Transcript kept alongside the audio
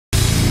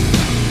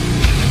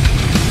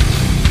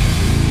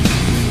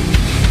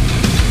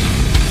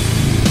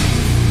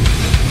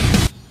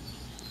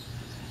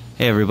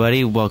Hey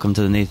everybody, welcome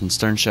to the Nathan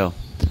Stern Show.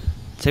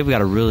 Today we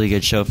got a really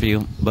good show for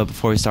you, but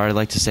before we start I'd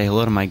like to say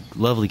hello to my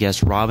lovely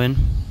guest Robin.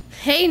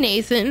 Hey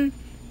Nathan.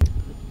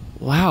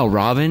 Wow,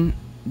 Robin,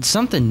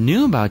 something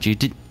new about you.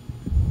 Did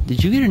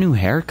you get a new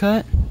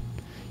haircut?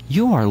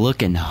 You are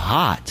looking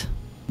hot.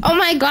 Oh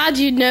my god,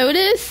 you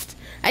noticed?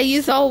 I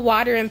used all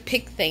water and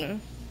pick thing.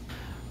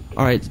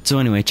 Alright, so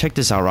anyway, check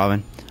this out,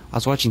 Robin. I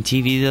was watching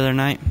TV the other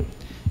night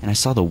and I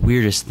saw the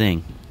weirdest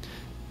thing.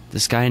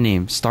 This guy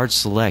named Start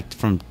Select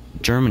from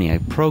Germany, a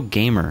pro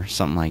gamer,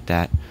 something like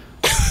that.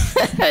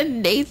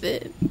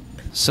 Nathan.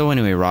 So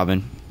anyway,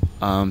 Robin,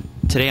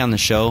 today on the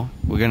show,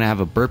 we're going to have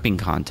a burping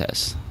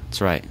contest.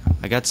 That's right.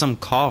 I got some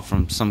call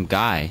from some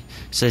guy.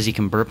 Says he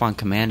can burp on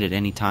command at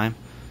any time.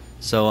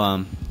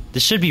 So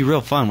this should be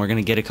real fun. We're going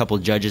to get a couple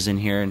judges in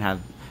here and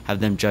have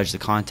them judge the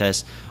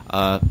contest.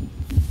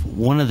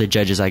 One of the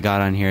judges I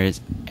got on here,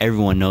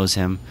 everyone knows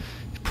him.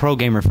 Pro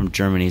gamer from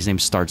Germany. His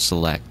name's Start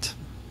Select.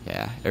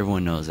 Yeah,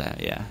 everyone knows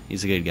that. Yeah,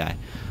 he's a good guy.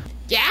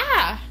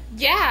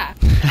 Yeah.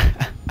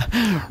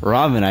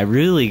 Robin, I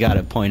really got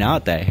to point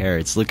out that hair.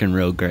 It's looking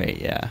real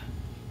great, yeah.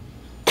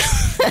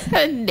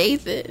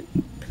 Nathan.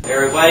 Hey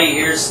everybody,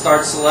 here's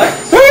Start Select.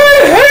 Hey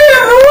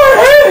everyone,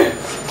 hey!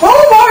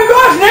 Oh my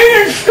gosh,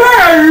 Nathan Stern,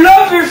 I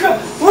love your show.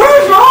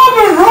 Where's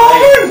Robin?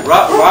 Hey,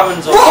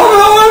 Robin's over.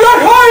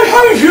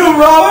 How you doing,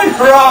 Robin?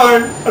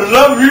 Robin, I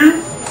love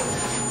you.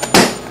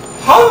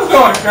 How's it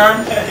going, Stern?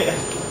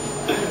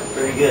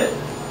 Pretty good.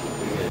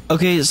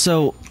 Okay,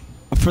 so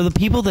for the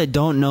people that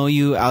don't know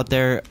you out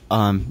there,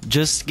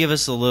 just give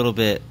us a little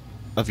bit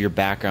of your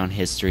background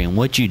history and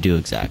what you do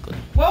exactly.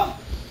 Well,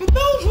 for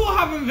those who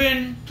haven't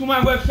been to my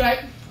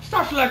website,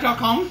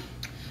 starselect.com,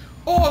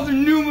 or the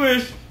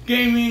numerous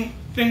gaming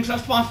things that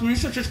sponsor me,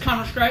 such as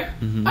Counter-Strike,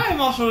 I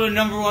am also the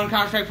 #1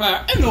 Counter-Strike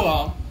player in the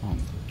world.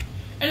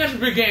 And that's a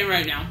big game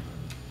right now.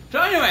 So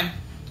anyway.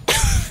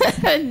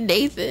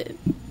 Nathan.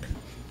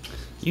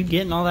 You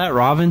getting all that,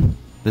 Robin?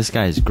 This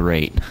guy is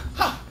great.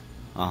 Huh.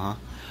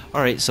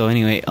 Alright, so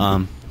anyway,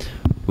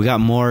 we got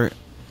more.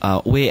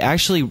 Wait,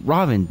 actually,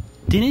 Robin,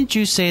 didn't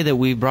you say that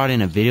we brought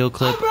in a video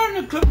clip? I brought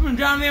in a clip from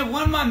down there,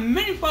 one of my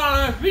many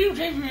followers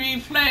videotaping me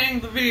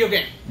playing the video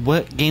game.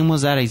 What game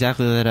was that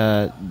exactly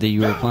that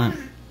you were playing?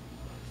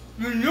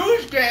 The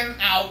newest game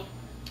out,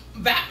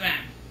 Batman.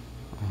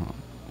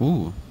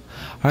 Ooh.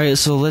 Alright,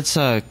 so let's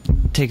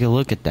take a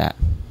look at that.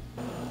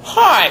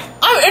 Hi,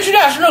 I'm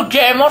International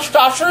Gamer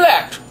Star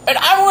Select, and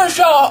I'm going to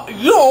show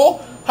you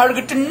how to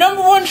get the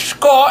 #1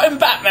 score in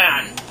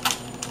Batman.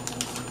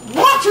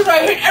 Watch it,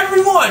 I hit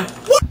everyone!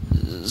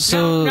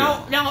 So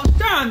Now,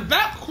 Stan,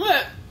 that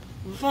clip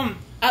was from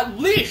at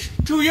least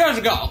 2 years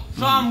ago,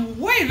 so I'm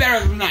way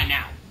better than that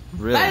now.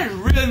 Really? That is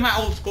really my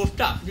old school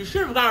stuff. You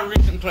should have got a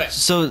recent clip.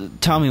 So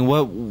tell me,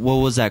 what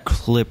was that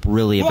clip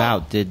really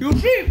about? You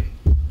see,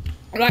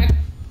 like,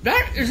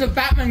 that is a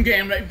Batman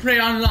game that you play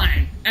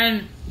online,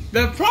 and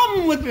the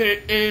problem with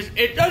it is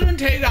it doesn't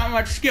take that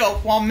much skill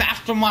for a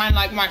mastermind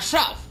like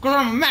myself, because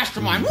I'm a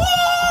mastermind.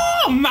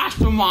 Whoa!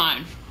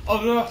 Mastermind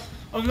of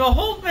the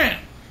whole thing.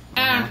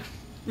 And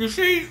you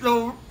see,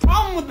 the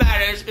problem with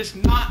that is it's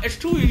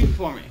too easy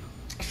for me.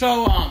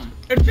 So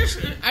it's just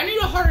I need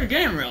a harder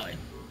game really.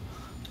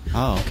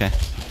 Oh, okay.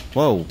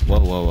 Whoa.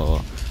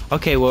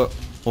 Okay, well,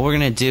 what we're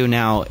gonna do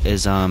now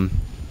is we're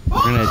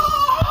gonna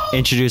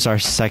introduce our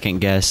second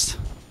guest.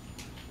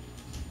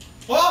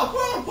 Well,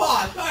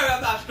 pause. Sorry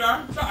about that,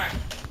 Stern. Sorry.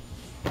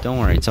 Don't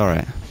worry, it's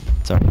alright.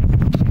 It's alright.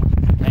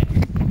 Hey,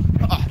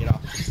 get off. Get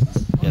off.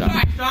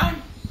 Sorry,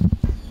 Stern.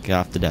 Get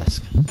off the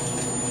desk.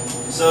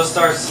 So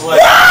Start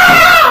Select.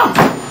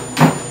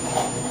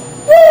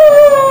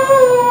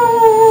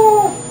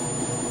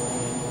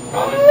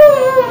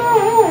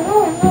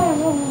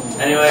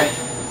 Anyway,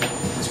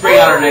 let's bring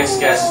out our next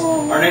guest.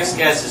 Our next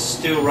guest is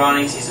Stu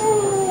Ronings. He's a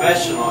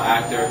professional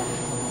actor.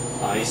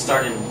 He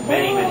starred in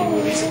many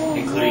movies,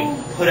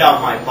 including Put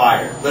Out My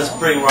Fire. Let's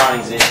bring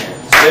Ronings in here.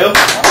 Stu?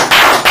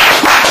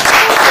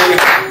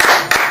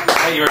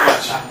 Thank you very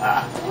much.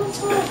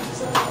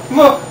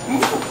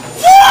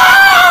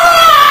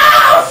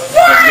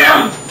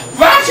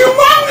 That's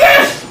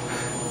humongous!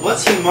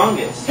 What's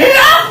humongous?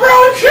 Yeah, bro,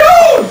 it's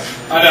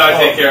huge! I know, I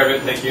take care of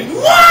it, thank you.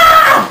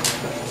 Wow!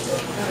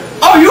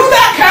 Oh, you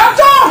that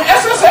countdown?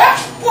 SSX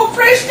for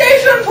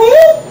PlayStation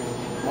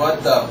 2?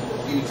 What the f***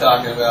 are you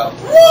talking about?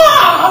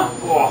 Wow!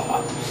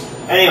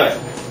 Anyway,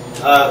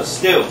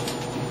 Stu,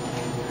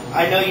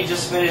 I know you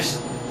just finished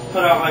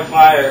Put Out My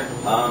Fire.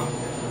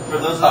 For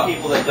those of the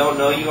people that don't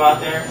know you out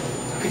there,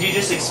 could you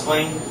just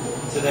explain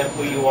to them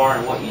who you are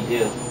and what you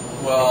do?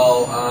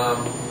 Well,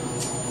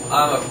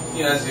 I'm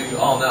as you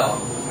all know,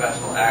 I'm a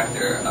professional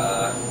actor.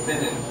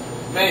 Been in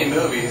many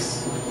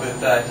movies with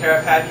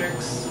Tara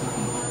Patrick's.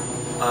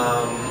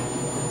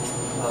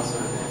 What else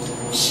would it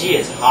be? She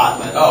is hot,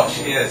 by the way. Oh,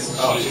 she is.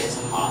 Oh, she is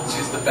hot.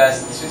 She's the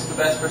best. She's the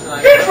best person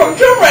I She's from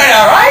Tomb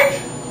Raider,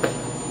 right?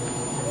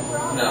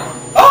 No.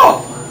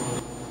 Oh!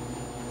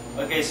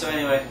 Okay, so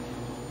anyway,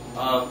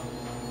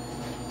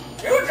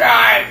 You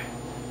tried!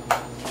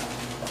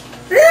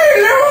 Yeah,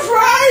 that was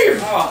right!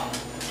 oh,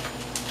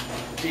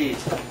 jeez.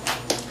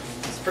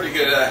 pretty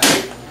good.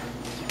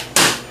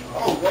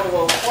 Oh, whoa,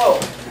 whoa, whoa.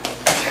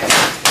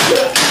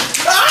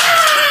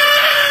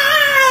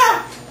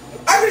 Ah!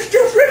 I can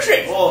still fix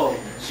it. Whoa,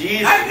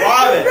 jeez, I can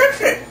Robin. still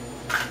fix it.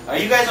 Are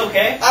you guys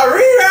okay? I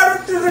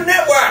rerouted through the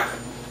network.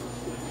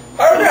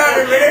 Hold on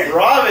a minute.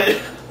 Robin.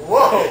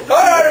 Whoa. Hold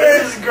on a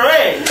minute. This is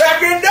great.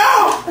 Back in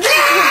now.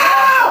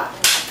 Yeah!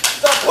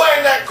 Stop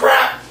playing that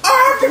crap! I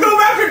have to go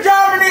back to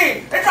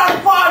Germany. It's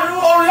on pause. It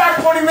will only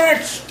last 20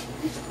 minutes.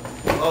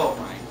 Oh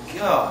my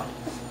god.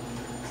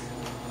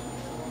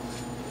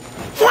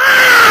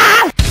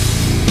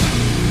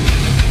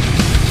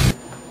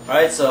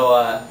 Alright,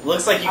 so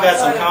looks like you got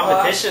some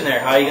competition there.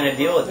 How are you gonna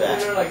deal with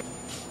that?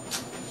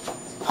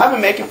 I've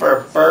been making for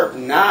a burp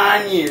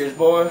 9 years,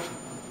 boy.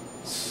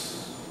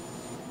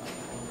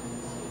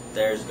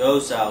 There's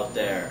ghosts out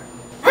there.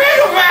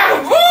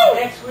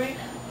 Next week.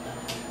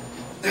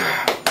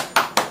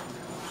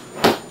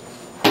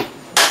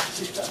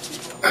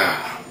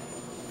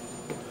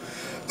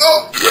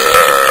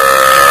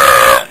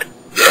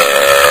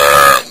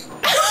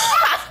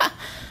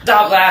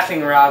 Stop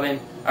laughing, Robin.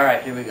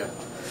 Alright, here we go.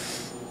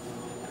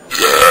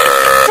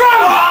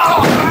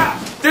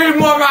 There's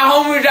more of my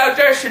homies out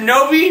there,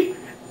 Shinobi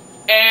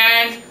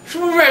and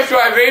Super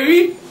Restaurant,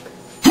 baby.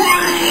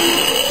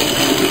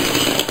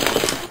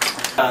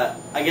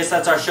 I guess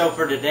that's our show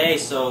for today,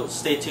 so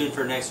stay tuned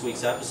for next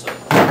week's episode.